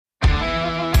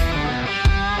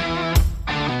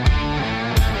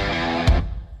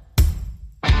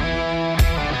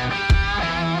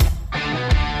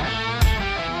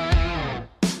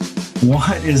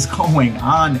What is going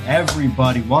on,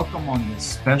 everybody? Welcome on this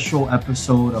special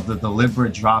episode of the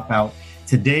Deliberate Dropout.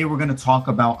 Today, we're going to talk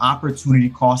about opportunity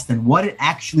cost and what it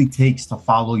actually takes to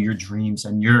follow your dreams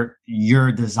and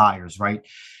your desires, right?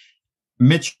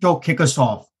 Mitchell, kick us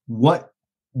off. What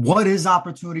is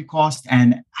opportunity cost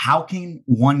and how can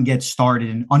one get started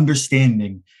in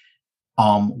understanding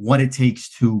what it takes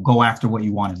to go after what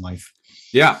you want in life?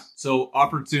 Yeah. So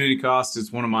opportunity cost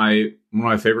is one of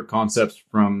my favorite concepts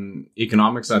from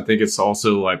economics. I think it's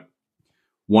also like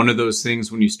one of those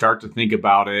things when you start to think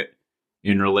about it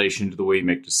in relation to the way you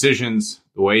make decisions,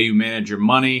 the way you manage your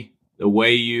money, the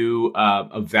way you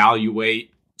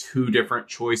evaluate two different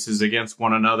choices against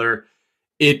one another.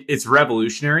 It's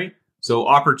revolutionary. So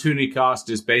opportunity cost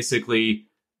is basically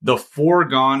the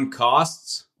foregone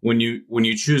costs when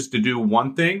you choose to do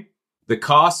one thing, the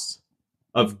costs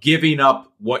of giving up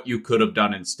what you could have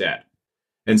done instead.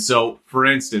 And so, for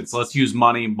instance, let's use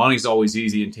money. Money's always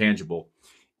easy and tangible.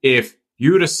 If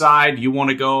you decide you want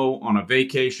to go on a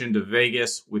vacation to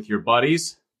Vegas with your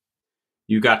buddies,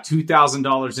 you got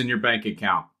 $2,000 in your bank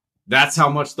account. That's how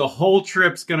much the whole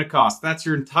trip's going to cost. That's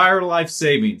your entire life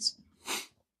savings.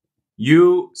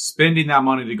 You spending that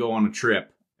money to go on a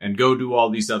trip and go do all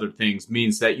these other things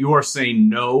means that you are saying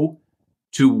no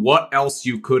to what else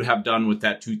you could have done with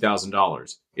that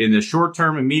 $2,000. In the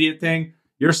short-term immediate thing,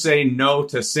 you're saying no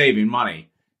to saving money.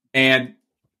 And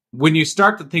when you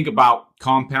start to think about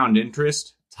compound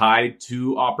interest tied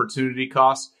to opportunity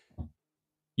costs,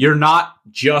 you're not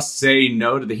just saying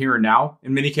no to the here and now.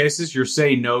 In many cases, you're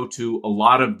saying no to a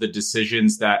lot of the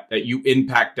decisions that you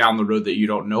impact down the road that you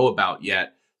don't know about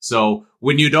yet. So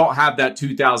when you don't have that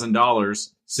 $2,000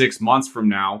 6 months from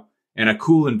now, and a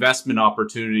cool investment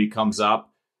opportunity comes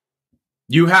up,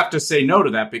 you have to say no to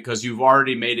that because you've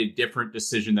already made a different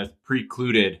decision that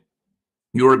precluded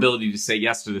your ability to say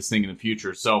yes to this thing in the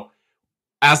future. So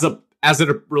as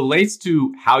it relates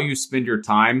to how you spend your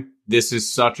time, this is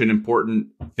such an important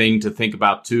thing to think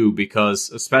about too, because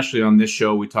especially on this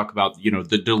show, we talk about,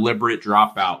 the deliberate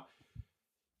dropout.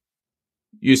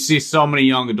 You see so many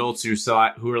young adults who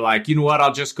are like, you know what,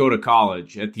 I'll just go to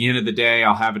college. At the end of the day,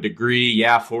 I'll have a degree.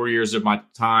 Yeah, 4 years of my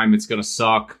time, it's going to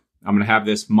suck. I'm going to have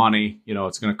this money.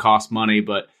 It's going to cost money,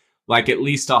 but at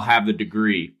least I'll have the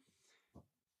degree.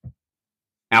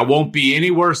 I won't be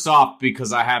any worse off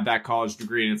because I have that college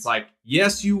degree. And it's like,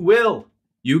 yes, you will.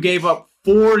 You gave up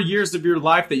 4 years of your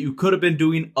life that you could have been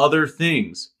doing other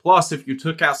things. Plus, if you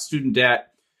took out student debt,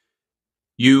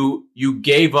 you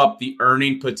gave up the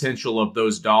earning potential of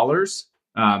those dollars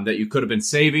that you could have been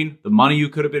saving, the money you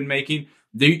could have been making.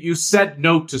 You said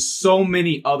no to so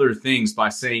many other things by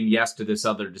saying yes to this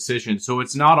other decision. So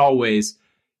it's not always,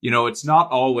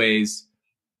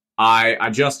 I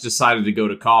just decided to go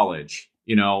to college,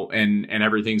 and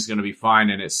everything's going to be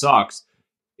fine and it sucks.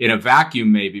 In a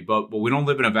vacuum, maybe, but we don't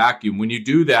live in a vacuum. When you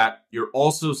do that, you're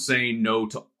also saying no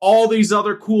to all these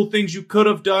other cool things you could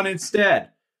have done instead.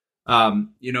 You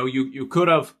could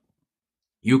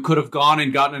have gone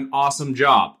and gotten an awesome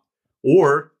job,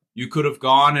 or you could have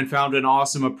gone and found an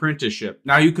awesome apprenticeship.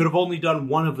 Now you could have only done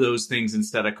one of those things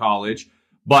instead of college,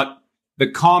 but the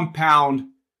compound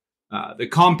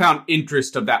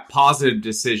interest of that positive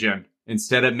decision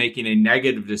instead of making a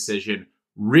negative decision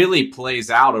really plays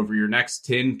out over your next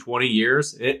 10, 20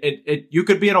 years. You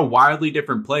could be in a wildly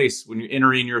different place when you're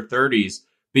entering your 30s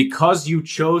because you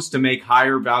chose to make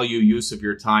higher value use of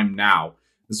your time now.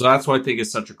 And so that's why I think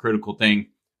it's such a critical thing.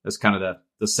 That's kind of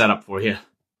the setup for you.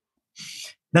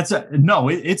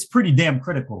 It's pretty damn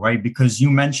critical, right? Because you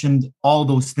mentioned all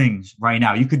those things right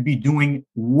now. You could be doing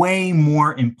way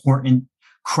more important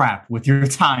crap with your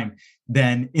time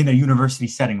than in a university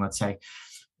setting, let's say.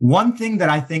 One thing that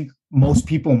I think most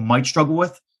people might struggle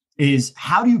with is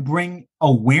how do you bring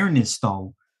awareness,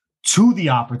 though, to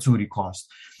the opportunity cost?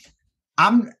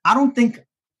 I don't think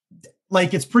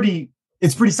it's pretty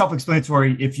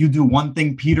self-explanatory. If you do one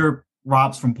thing, Peter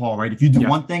robs from Paul, right? If you do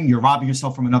one thing, you're robbing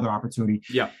yourself from another opportunity.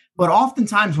 Yeah. But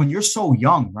oftentimes when you're so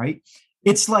young, right,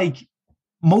 it's like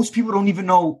most people aren't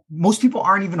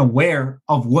even aware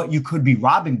of what you could be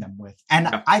robbing them with.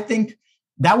 And I think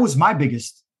that was my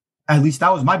biggest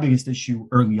issue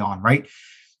early on, right?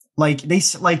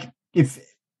 If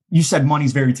you said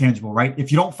money's very tangible, right?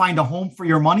 If you don't find a home for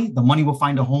your money, the money will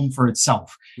find a home for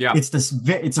itself. Yeah.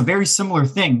 It's a very similar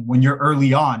thing when you're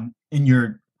early on in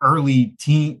your late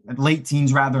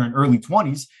teens rather, and early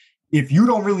 20s. If you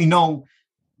don't really know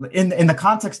in the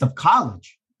context of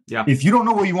college, if you don't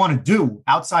know what you want to do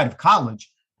outside of college,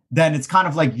 then it's kind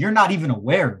of like you're not even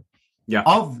aware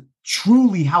of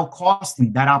truly how costly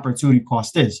that opportunity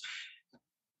cost is.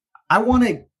 I want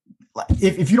to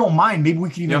if you don't mind, maybe we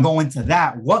could even go into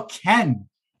that.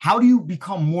 How do you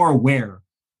become more aware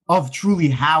of truly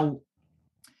how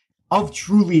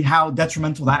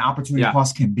detrimental that opportunity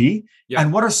cost can be? Yeah.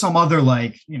 And what are some other,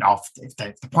 like, if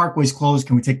the parkway's closed,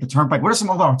 can we take the turnpike? What are some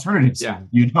other alternatives? Yeah.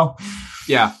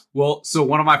 Yeah. Well, so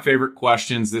one of my favorite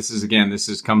questions,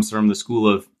 comes from the school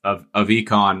of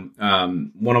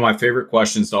econ. One of my favorite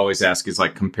questions to always ask is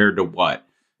like, compared to what?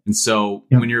 And so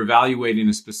when you're evaluating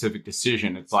a specific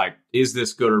decision, it's like, is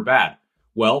this good or bad?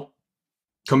 Well,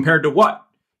 compared to what?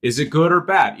 Is it good or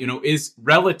bad? Is,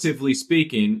 relatively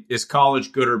speaking, is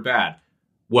college good or bad?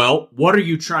 Well, what are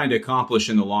you trying to accomplish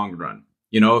in the long run?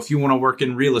 If you want to work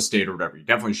in real estate or whatever, you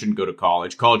definitely shouldn't go to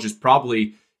college. College is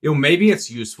probably, maybe it's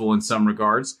useful in some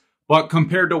regards, but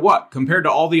compared to what? Compared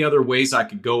to all the other ways I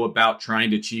could go about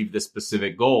trying to achieve this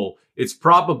specific goal, it's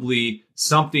probably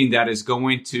something that is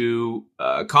going to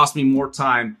cost me more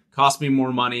time, cost me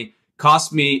more money,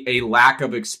 cost me a lack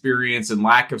of experience and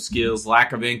lack of skills,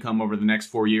 lack of income over the next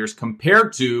 4 years,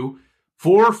 compared to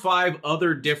 4 or 5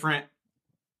 other different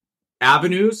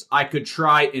avenues I could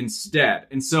try instead.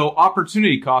 And so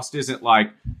opportunity cost isn't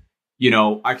like,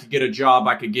 I could get a job,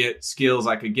 I could get skills,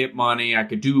 I could get money, I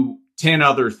could do 10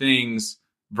 other things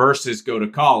versus go to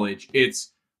college.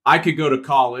 It's, I could go to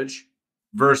college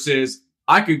versus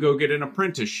I could go get an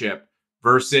apprenticeship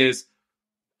versus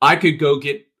I could go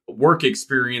get work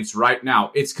experience right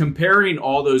now. It's comparing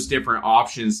all those different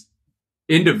options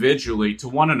individually to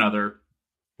one another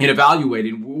and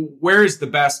evaluating where is the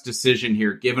best decision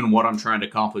here, given what I'm trying to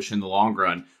accomplish in the long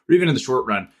run or even in the short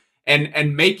run,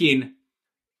 and making,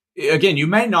 again, you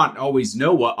may not always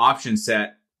know what option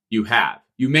set you have.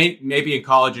 You may be in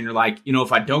college and you're like,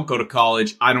 if I don't go to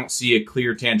college, I don't see a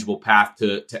clear, tangible path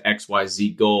to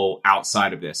XYZ goal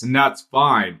outside of this. And that's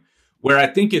fine. Where I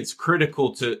think it's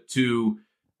critical to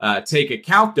take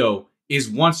account, though, is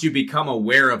once you become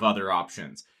aware of other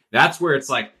options. That's where it's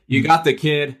like, you got the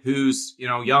kid who's,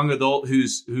 young adult,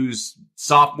 who's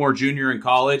sophomore, junior in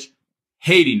college,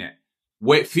 hating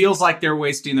it. Feels like they're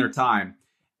wasting their time.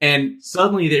 And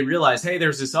suddenly they realize, hey,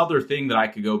 there's this other thing that I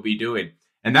could go be doing.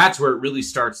 And that's where it really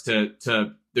starts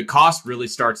the cost really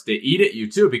starts to eat at you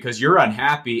too, because you're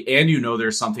unhappy and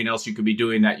there's something else you could be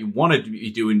doing that you wanted to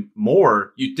be doing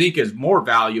more, you think is more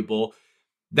valuable.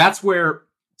 That's where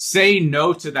saying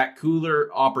no to that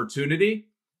cooler opportunity,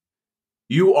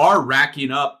 you are racking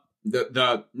up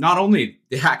the not only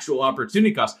the actual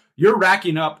opportunity cost, you're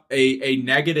racking up a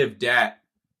negative debt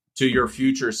to your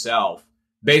future self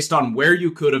based on where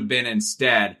you could have been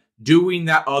instead doing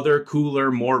that other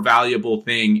cooler, more valuable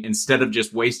thing instead of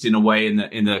just wasting away in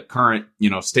the current,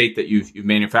 state that you've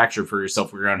manufactured for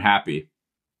yourself where you're unhappy.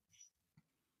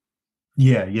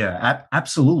 Yeah,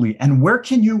 absolutely. And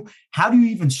how do you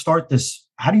even start this?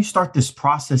 How do you start this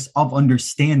process of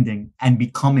understanding and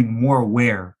becoming more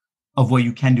aware of what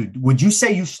you can do? Would you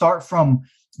say you start from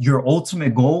your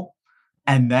ultimate goal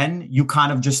and then you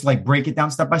kind of just like break it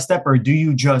down step by step, or do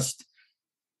you just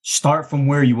start from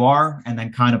where you are and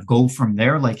then kind of go from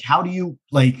there? Like, how do you,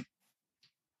 like,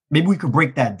 maybe we could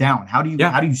break that down. How do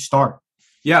you start?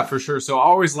 Yeah, for sure. So I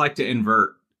always like to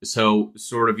invert. So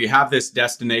sort of you have this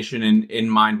destination in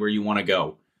mind where you want to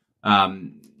go.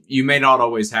 You may not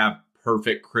always have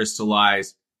perfect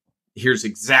crystallized, here's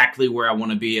exactly where I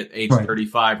want to be at age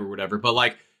 35 or whatever, but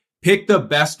like pick the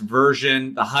best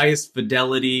version, the highest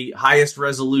fidelity, highest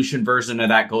resolution version of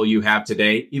that goal you have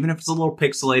today, even if it's a little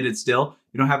pixelated still,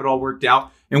 you don't have it all worked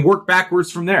out, and work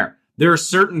backwards from there. There are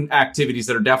certain activities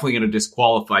that are definitely going to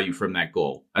disqualify you from that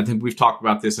goal. I think we've talked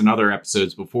about this in other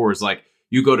episodes before. Is like,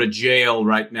 you go to jail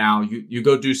right now, you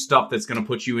go do stuff that's going to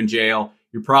put you in jail.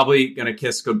 You're probably going to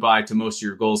kiss goodbye to most of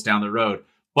your goals down the road.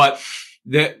 But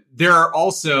there are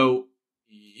also,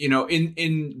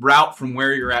 in route from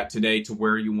where you're at today to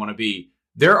where you want to be,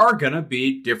 there are going to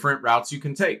be different routes you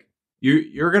can take.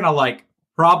 You're going to like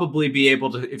probably be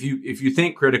able to, if you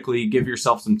think critically, give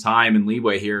yourself some time and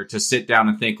leeway here to sit down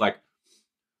and think like,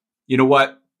 you know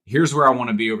what, here's where I want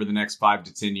to be over the next 5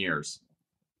 to 10 years.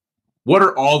 What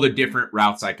are all the different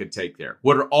routes I could take there?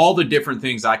 What are all the different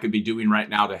things I could be doing right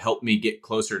now to help me get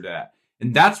closer to that?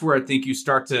 And that's where I think you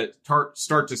start to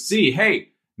see, hey,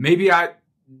 maybe I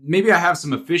have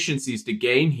some efficiencies to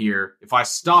gain here if I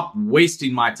stop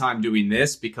wasting my time doing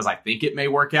this because I think it may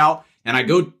work out, and I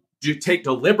go take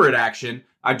deliberate action.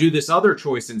 I do this other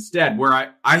choice instead,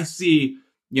 where I see,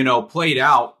 played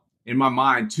out in my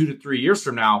mind 2 to 3 years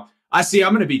from now. I see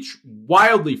I'm going to be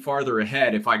wildly farther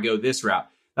ahead if I go this route.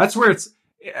 That's where it's,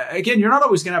 again, you're not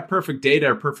always going to have perfect data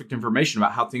or perfect information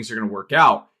about how things are going to work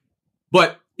out.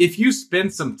 But if you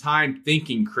spend some time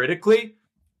thinking critically,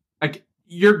 like,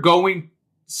 you're going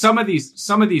some of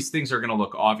these things are going to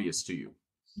look obvious to you.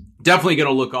 Definitely going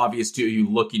to look obvious to you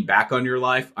looking back on your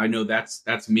life. I know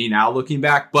that's me now looking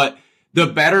back, but the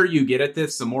better you get at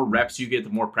this, the more reps you get, the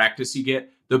more practice you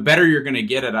get, the better you're going to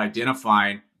get at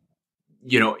identifying,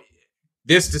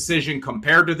 this decision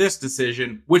compared to this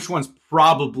decision, which one's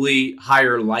probably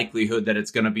higher likelihood that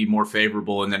it's going to be more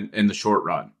favorable in the short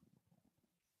run.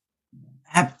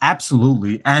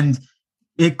 Absolutely. And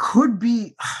it could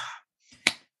be,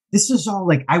 this is all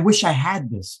like, I wish I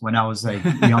had this when I was like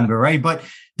younger, right? But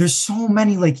there's so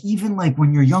many, like, even like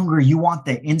when you're younger, you want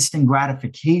the instant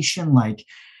gratification. Like,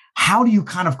 how do you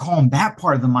kind of calm that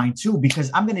part of the mind too?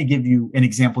 Because I'm going to give you an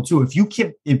example too. If you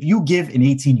give an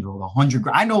 18-year-old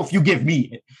 $100,000, I know if you give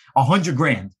me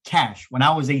 $100,000 cash when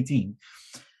I was 18,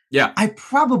 yeah, I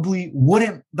probably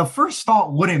wouldn't. The first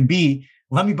thought wouldn't be,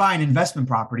 let me buy an investment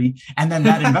property, and then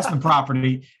that investment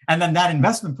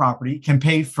property can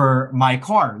pay for my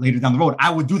car later down the road.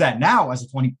 I would do that now as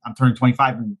I'm turning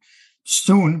 25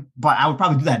 soon, but I would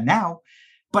probably do that now.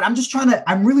 But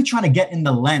I'm really trying to get in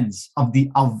the lens of the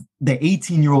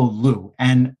 18-year-old Lou,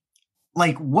 and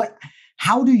like,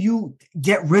 how do you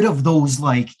get rid of those,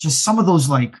 like, just some of those,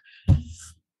 like,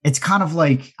 it's kind of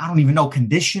like, I don't even know,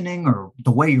 conditioning or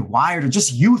the way you're wired or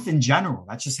just youth in general.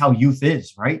 That's just how youth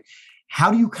is, right? How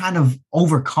do you kind of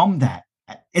overcome that?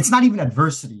 It's not even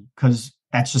adversity, because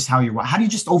that's just how you're wired. How do you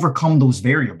just overcome those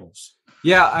variables?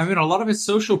 Yeah, I mean, a lot of it's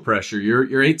social pressure.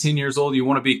 You're 18 years old. You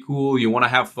want to be cool. You want to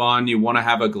have fun. You want to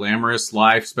have a glamorous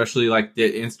life, especially like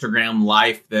the Instagram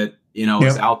life that,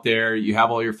 is out there. You have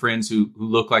all your friends who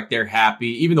look like they're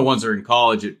happy. Even the ones that are in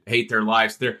college that hate their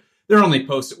lives. They're only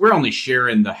posting. We're only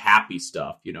sharing the happy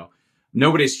stuff.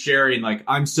 Nobody's sharing like,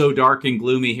 I'm so dark and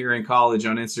gloomy here in college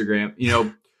on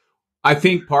Instagram. I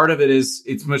think part of it is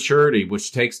it's maturity,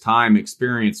 which takes time,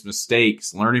 experience,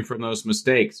 mistakes, learning from those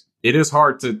mistakes. It is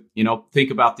hard to, think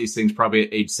about these things probably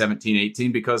at age 17,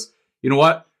 18, because you know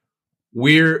what?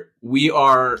 We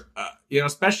are,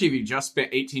 especially if you just spent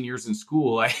 18 years in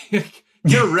school, like,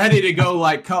 you're ready to go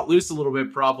like cut loose a little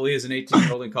bit probably as an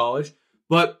 18-year-old in college,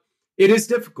 but it is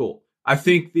difficult. I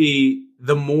think the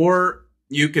more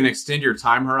you can extend your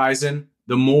time horizon,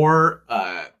 the more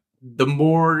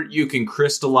you can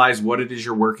crystallize what it is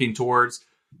you're working towards,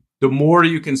 the more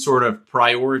you can sort of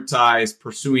prioritize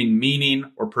pursuing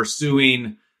meaning or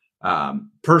pursuing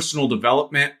personal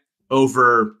development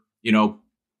over,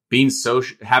 being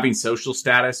having social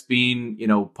status, being,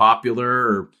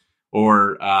 popular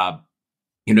or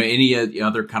any of the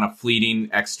other kind of fleeting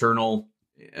external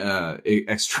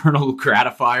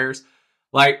gratifiers.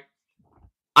 Like,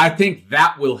 I think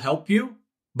that will help you.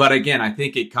 But again, I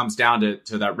think it comes down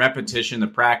to that repetition, the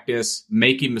practice,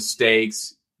 making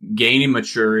mistakes, gaining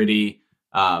maturity,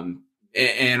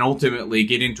 and ultimately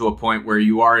getting to a point where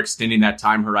you are extending that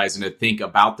time horizon to think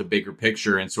about the bigger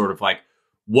picture and sort of like,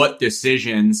 what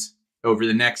decisions over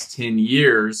the next 10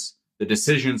 years, the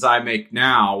decisions I make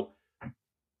now,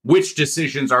 which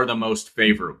decisions are the most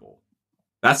favorable?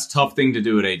 That's a tough thing to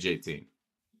do at age 18.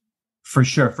 For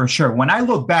sure. When I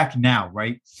look back now,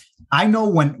 right, I know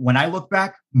when I look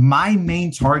back, my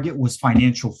main target was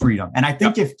financial freedom. And I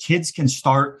think if kids can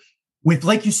start with,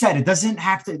 like you said, it doesn't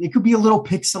have to, it could be a little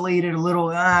pixelated, a little,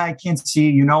 I can't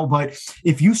see, but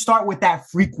if you start with that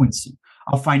frequency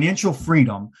of financial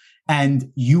freedom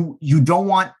and you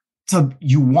want to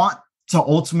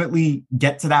ultimately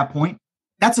get to that point,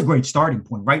 that's a great starting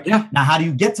point, right? Yeah. Now, how do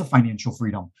you get to financial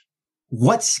freedom?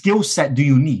 What skill set do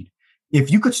you need? If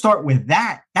you could start with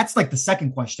that, that's like the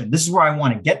second question. This is where I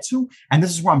want to get to, and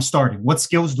this is where I'm starting. What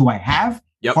skills do I have?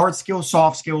 Yep. Hard skills,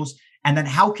 soft skills. And then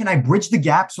how can I bridge the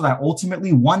gap so that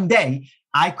ultimately one day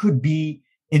I could be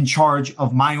in charge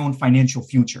of my own financial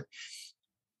future?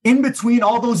 In between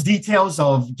all those details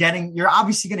of you're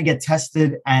obviously going to get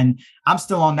tested, and I'm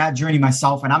still on that journey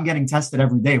myself, and I'm getting tested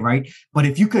every day, right? But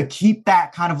if you could keep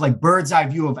that kind of like bird's eye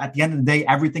view of, at the end of the day,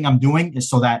 everything I'm doing is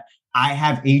so that I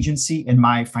have agency in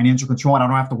my financial control and I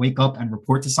don't have to wake up and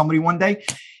report to somebody one day.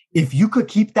 If you could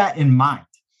keep that in mind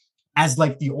as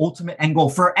like the ultimate end goal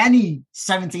for any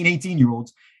 17,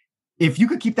 18-year-olds, if you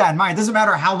could keep that in mind, it doesn't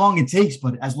matter how long it takes,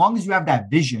 but as long as you have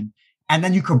that vision, and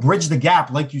then you could bridge the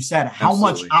gap, like you said, how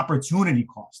Absolutely. much opportunity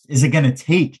cost is it going to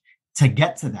take to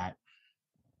get to that?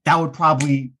 That would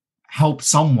probably help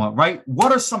somewhat, right?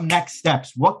 What are some next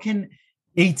steps? What can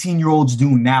 18-year-olds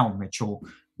do now, Mitchell,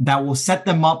 that will set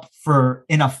them up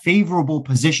in a favorable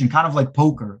position, kind of like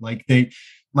poker, like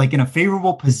in a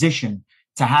favorable position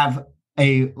to have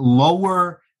a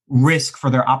lower risk for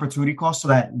their opportunity cost so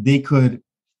that they could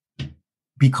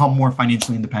become more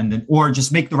financially independent or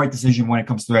just make the right decision when it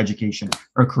comes to their education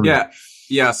or career?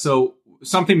 Yeah. So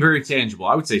something very tangible.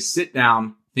 I would say sit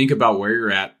down, think about where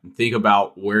you're at, and think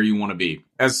about where you want to be.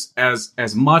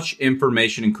 As much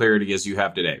information and clarity as you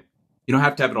have today. You don't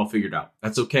have to have it all figured out.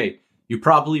 That's okay. You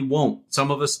probably won't.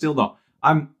 Some of us still don't.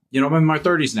 I'm in my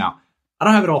 30s now. I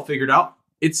don't have it all figured out.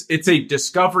 It's a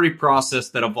discovery process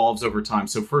that evolves over time.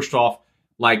 So first off,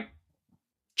 like,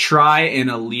 try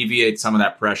and alleviate some of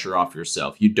that pressure off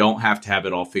yourself. You don't have to have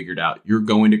it all figured out. You're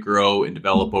going to grow and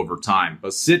develop over time.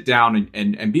 But sit down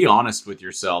and be honest with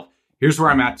yourself. Here's where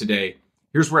I'm at today.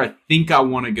 Here's where I think I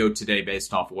want to go today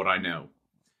based off of what I know.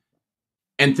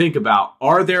 And think about,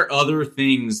 are there other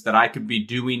things that I could be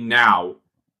doing now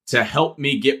to help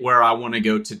me get where I want to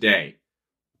go today?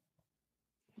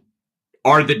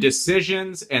 Are the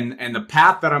decisions and the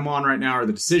path that I'm on right now, are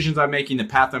the decisions I'm making, the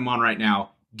path I'm on right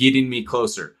now, getting me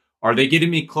closer? Are they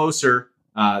getting me closer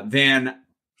than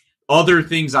other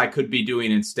things I could be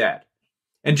doing instead?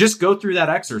 And just go through that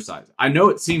exercise. I know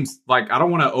it seems like I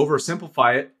don't want to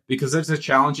oversimplify it because it's a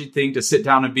challenging thing to sit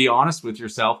down and be honest with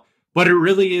yourself, but it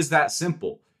really is that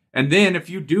simple. And then if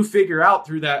you do figure out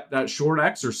through that short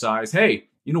exercise, hey,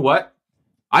 you know what?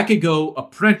 I could go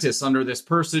apprentice under this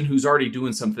person who's already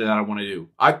doing something that I want to do.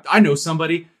 I know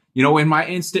somebody, in my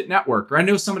instant network, or I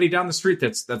know somebody down the street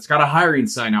that's got a hiring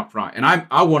sign out front, and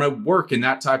I want to work in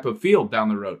that type of field down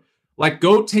the road. Like,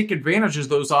 go take advantage of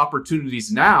those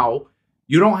opportunities now.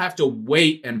 You don't have to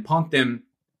wait and punt them,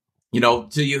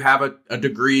 till you have a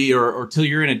degree or till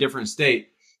you're in a different state.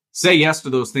 Say yes to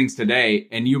those things today,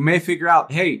 and you may figure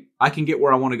out, hey, I can get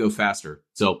where I want to go faster.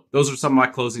 So those are some of my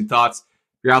closing thoughts.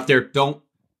 If you're out there, don't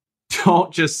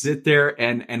just sit there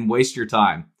and waste your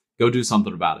time. Go do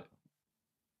something about it.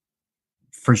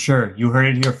 For sure. You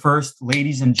heard it here first,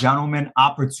 ladies and gentlemen.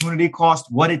 Opportunity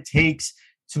cost, what it takes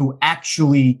to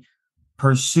actually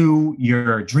pursue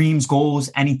your dreams, goals,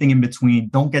 anything in between.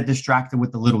 Don't get distracted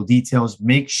with the little details.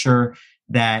 Make sure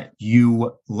that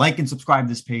you like and subscribe to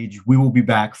this page. We will be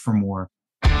back for more.